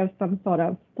all share some sort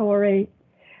of story,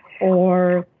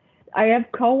 or I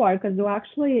have coworkers who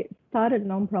actually started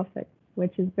nonprofits,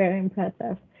 which is very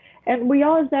impressive. And we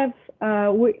all have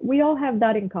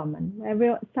that in common.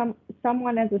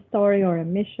 Someone has a story or a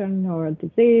mission or a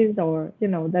disease, or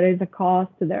there is a cause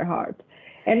to their heart.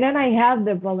 And then I have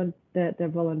the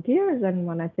volunteers, and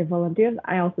when I say volunteers,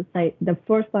 I also say the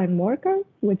first line workers,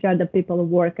 which are the people who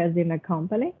work as in a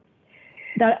company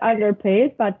that are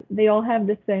underpaid, but they all have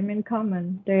the same in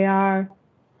common. They are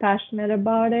passionate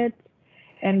about it,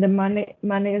 and the money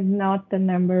is not the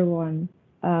number one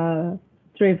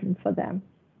driven for them.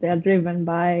 They are driven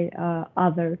by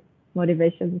other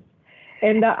motivations,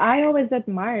 and I always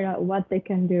admire what they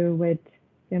can do with,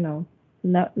 not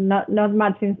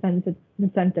much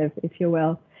incentive, if you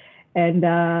will, and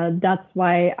that's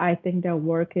why I think their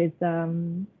work is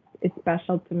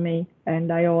special to me,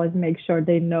 and I always make sure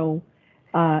they know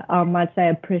how much I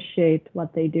appreciate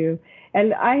what they do.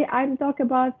 And I'm talking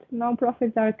about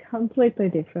nonprofits that are completely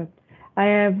different. I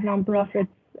have nonprofits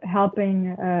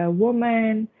helping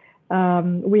women.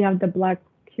 We have the Black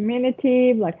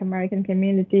community, Black American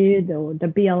community,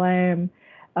 the BLM,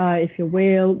 if you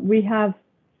will. We have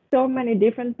so many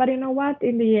different, but you know what?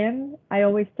 In the end, I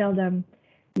always tell them,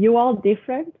 you all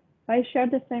different. I share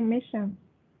the same mission,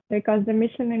 because the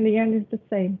mission in the end is the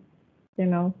same.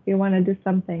 You want to do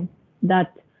something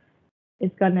that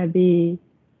is going to be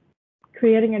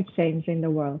creating a change in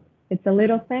the world. It's a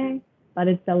little thing, but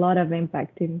it's a lot of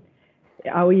impact in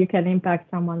how you can impact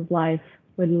someone's life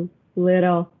with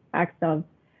little acts of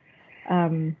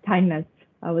kindness,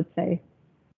 I would say.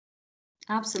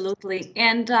 Absolutely.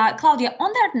 And Claudia,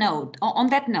 on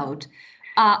that note,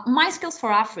 My Skills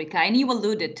for Africa, and you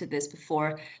alluded to this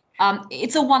before,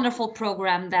 it's a wonderful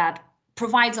program that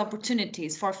provides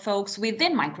opportunities for folks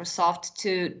within Microsoft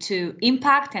to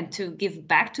impact and to give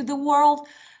back to the world.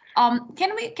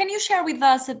 Can you share with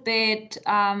us a bit,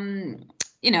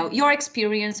 your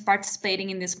experience participating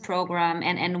in this program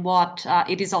and what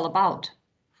it is all about?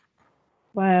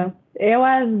 Well, it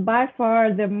was by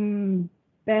far the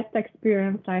best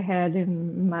experience I had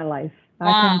in my life.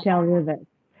 I can tell you that.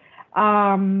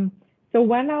 So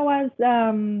when I was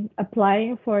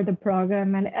applying for the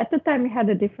program, and at the time it had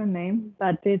a different name,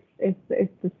 but it's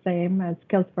the same as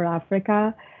Skills for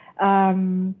Africa.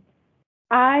 I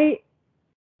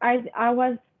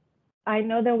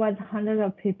know there was hundreds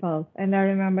of people, and I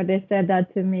remember they said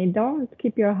that to me, don't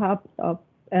keep your hopes up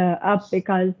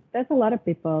because there's a lot of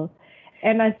people.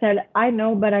 And I said, I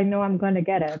know, but I know I'm going to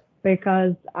get it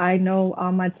because I know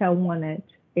how much I want it,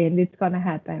 and it's going to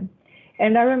happen.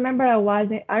 And I remember where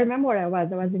I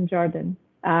was. I was in Jordan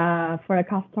for a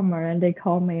customer, and they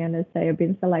called me and they say, you've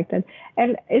been selected.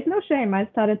 And it's no shame. I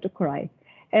started to cry.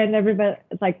 And everybody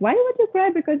was like, why would you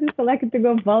cry? Because you're selected to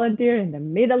go volunteer in the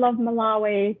middle of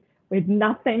Malawi with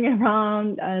nothing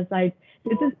around. I was like,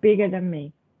 this is bigger than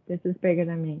me. This is bigger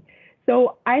than me.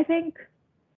 So I think,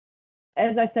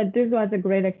 as I said, this was a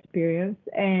great experience.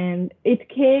 And it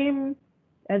came,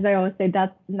 as I always say,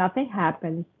 that nothing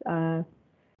happens.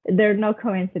 There are no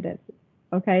coincidences.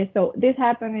 Okay, so this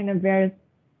happened in a very,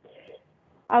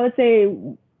 I would say,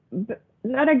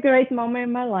 not a great moment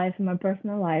in my life, in my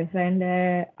personal life. And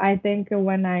I think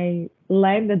when I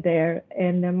landed there,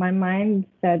 and my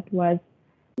mindset was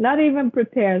not even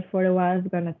prepared for what I was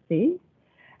gonna see.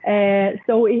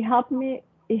 So it helped me.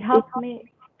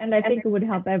 And I think it would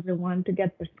help everyone to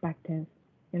get perspective.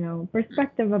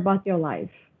 Perspective about your life.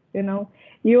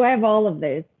 You have all of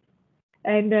this,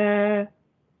 and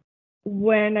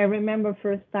when I remember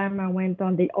first time I went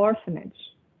on the orphanage,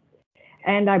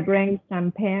 and I bring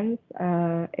some pens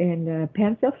and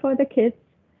pencil for the kids,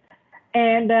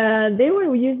 and they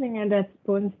were using it as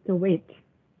spoons to eat,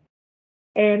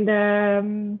 and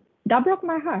that broke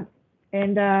my heart.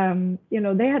 And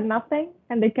they had nothing,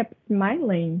 and they kept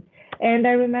smiling. And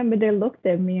I remember they looked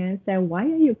at me and said, "Why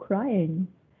are you crying?"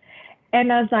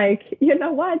 And I was like, you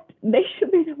know what? They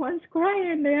should be the ones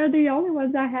crying. They are the only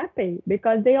ones that are happy,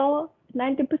 because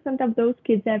 90% of those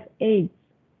kids have AIDS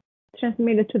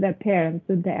transmitted to their parents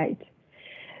who died.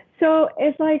 So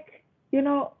it's like,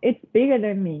 it's bigger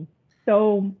than me.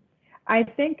 So I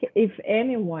think if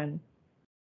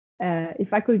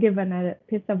I could give a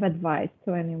piece of advice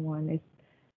to anyone, is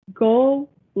go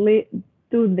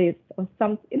do this or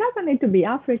something. It doesn't need to be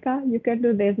Africa. You can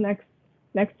do this next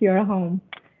to your home.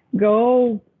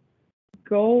 Go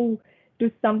do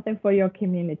something for your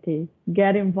community.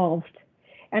 Get involved.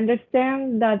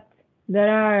 Understand that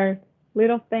there are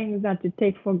little things that you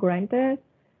take for granted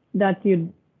that a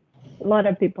lot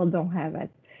of people don't have it.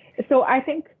 So I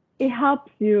think it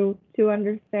helps you to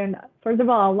understand, first of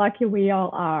all, how lucky we all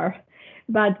are,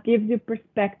 but gives you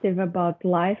perspective about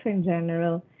life in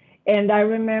general. And I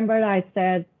remember I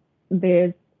said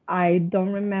this, I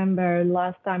don't remember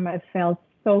last time I felt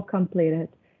so completed.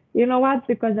 You know what?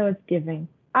 Because I was giving.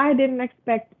 I didn't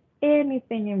expect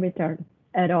anything in return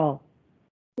at all,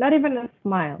 not even a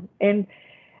smile. And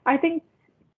I think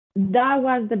that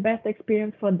was the best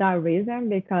experience for that reason,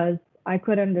 because I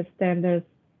could understand there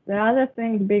are other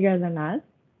things bigger than us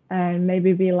and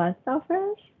maybe be less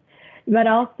selfish. But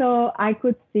also I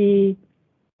could see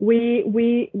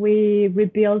we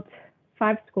rebuilt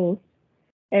 5 schools,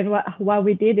 and what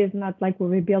we did is not like we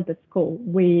rebuilt the school.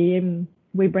 We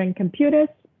bring computers,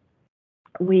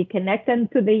 we connect them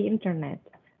to the internet.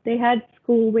 They had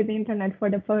school with the internet for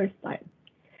the first time.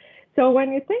 So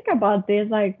when you think about this,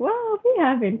 like, well, we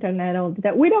have internet all the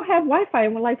time. We don't have Wi-Fi,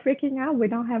 and we're like freaking out. We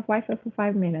don't have Wi-Fi for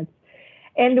 5 minutes.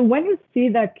 And when you see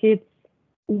the kids,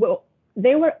 well,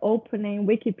 they were opening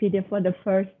Wikipedia for the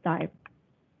first time,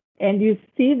 and you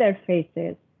see their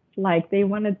faces, like they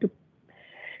wanted to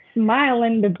smile,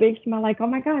 and the big smile, like, oh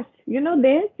my gosh, you know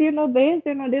this, you know this,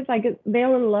 you know this, like they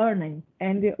were learning.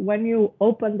 And when you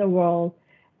open the world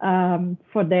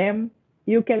for them,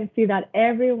 you can see that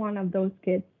every one of those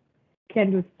kids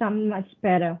can do something much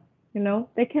better. You know,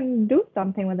 they can do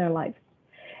something with their lives.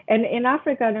 And in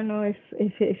Africa, I don't know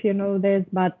if you know this,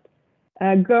 but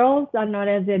girls are not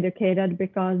as educated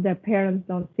because their parents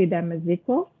don't see them as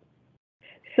equals.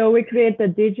 So we create the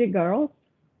Digi Girls,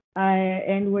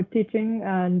 and we're teaching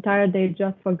an entire day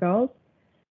just for girls,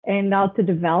 and how to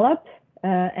develop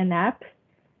an app.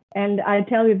 And I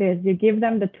tell you this, you give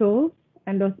them the tools,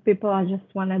 and those people are just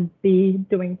want to be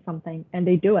doing something, and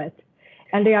they do it.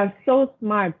 And they are so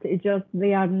smart. It's just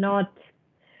they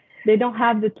don't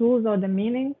have the tools or the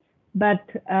meaning. But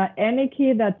any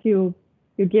kid that you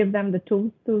give them the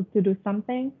tools to do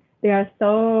something, they are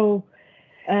so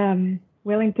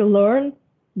willing to learn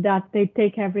that they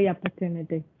take every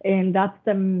opportunity. And that's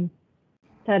the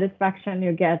satisfaction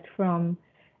you get from,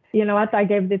 you know what, I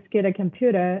gave this kid a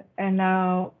computer, and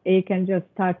now he can just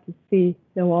start to see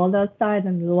the world outside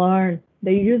and learn.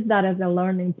 They use that as a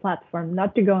learning platform,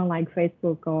 not to go on like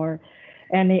Facebook or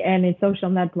any social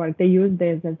network. They use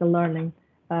this as a learning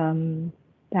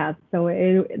path.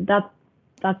 So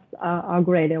that's how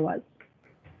great it was.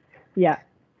 Yeah.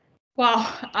 Wow.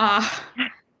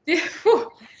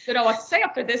 Don't know what to say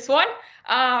after this one.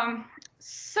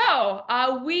 So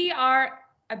we are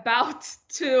about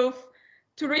to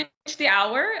reach the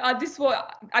hour. I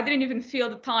didn't even feel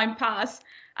the time pass,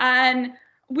 and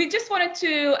we just wanted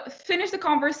to finish the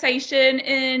conversation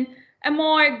in a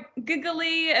more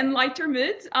giggly and lighter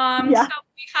mood. Yeah. So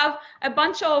we have a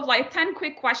bunch of like 10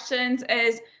 quick questions.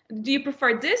 Do you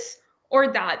prefer this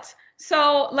or that?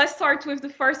 So let's start with the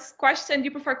first question. Do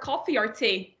you prefer coffee or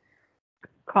tea?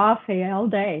 Coffee all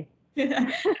day.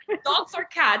 Dogs or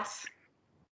cats?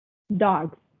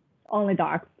 Dogs. Only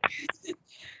dogs.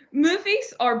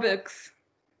 Movies or books?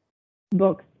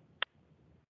 Books.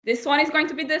 This one is going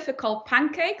to be difficult.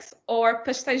 Pancakes or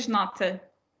pastéis de nata?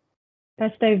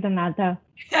 Pastéis de nata,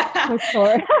 for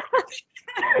sure.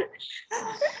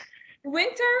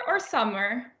 Winter or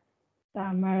summer?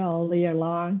 Summer all year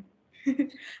long.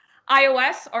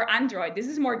 iOS or Android? This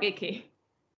is more geeky.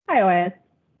 iOS.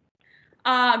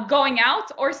 Going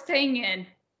out or staying in?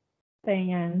 Staying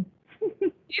in.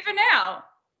 Even now?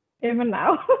 Even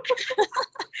now.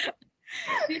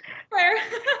 Where?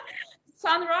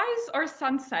 Sunrise or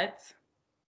sunset?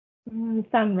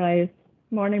 Sunrise.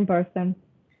 Morning person.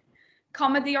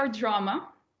 Comedy or drama?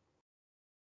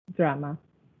 Drama.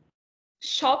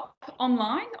 Shop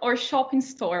online or shop in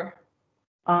store?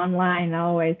 Online,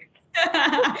 always.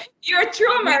 You're a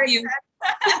true American.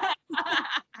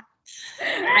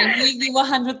 I'm with you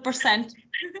 100%.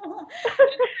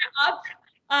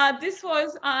 This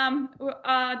was,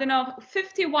 I don't know,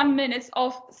 51 minutes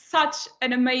of such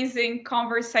an amazing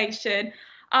conversation.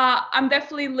 I'm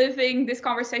definitely living this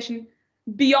conversation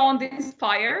beyond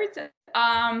inspired.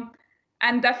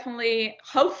 And definitely,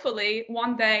 hopefully,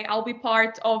 one day I'll be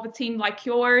part of a team like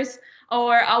yours,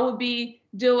 or I will be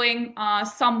doing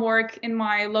some work in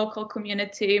my local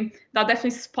community that definitely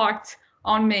sparked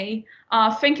on me.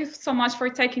 Thank you so much for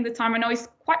taking the time. I know it's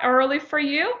quite early for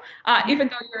you, even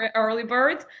though you're an early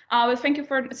bird. But thank you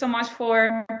so much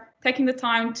for taking the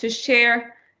time to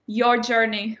share your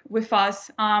journey with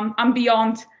us. I'm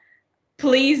beyond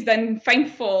pleased and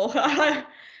thankful. I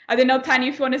don't know, Tanya,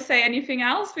 if you want to say anything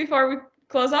else before we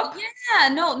close up? Yeah,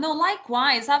 no,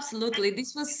 likewise, absolutely.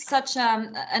 This was such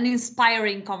an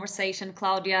inspiring conversation,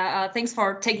 Claudia. Thanks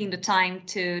for taking the time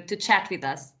to chat with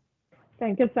us.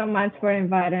 Thank you so much for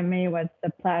inviting me. It was a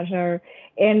pleasure.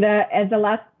 And as a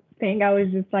last thing I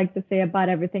would just like to say about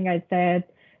everything I said.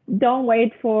 Don't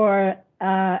wait for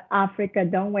Africa.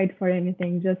 Don't wait for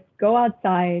anything. Just go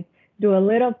outside, do a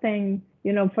little thing,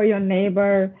 for your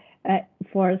neighbor,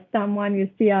 for someone you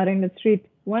see out in the street.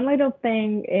 One little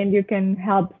thing, and you can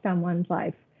help someone's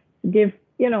life. Give,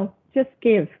 just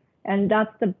give, and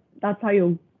that's how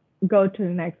you go to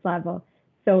the next level.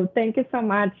 So thank you so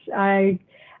much.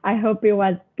 I hope it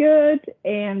was good,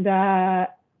 and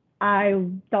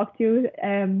I'll talk to you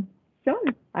soon.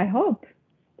 I hope.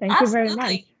 Thank you very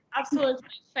much. Absolutely.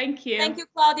 Thank you. Thank you,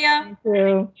 Claudia. Thank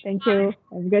you. Thank you.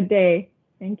 Have a good day.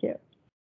 Thank you.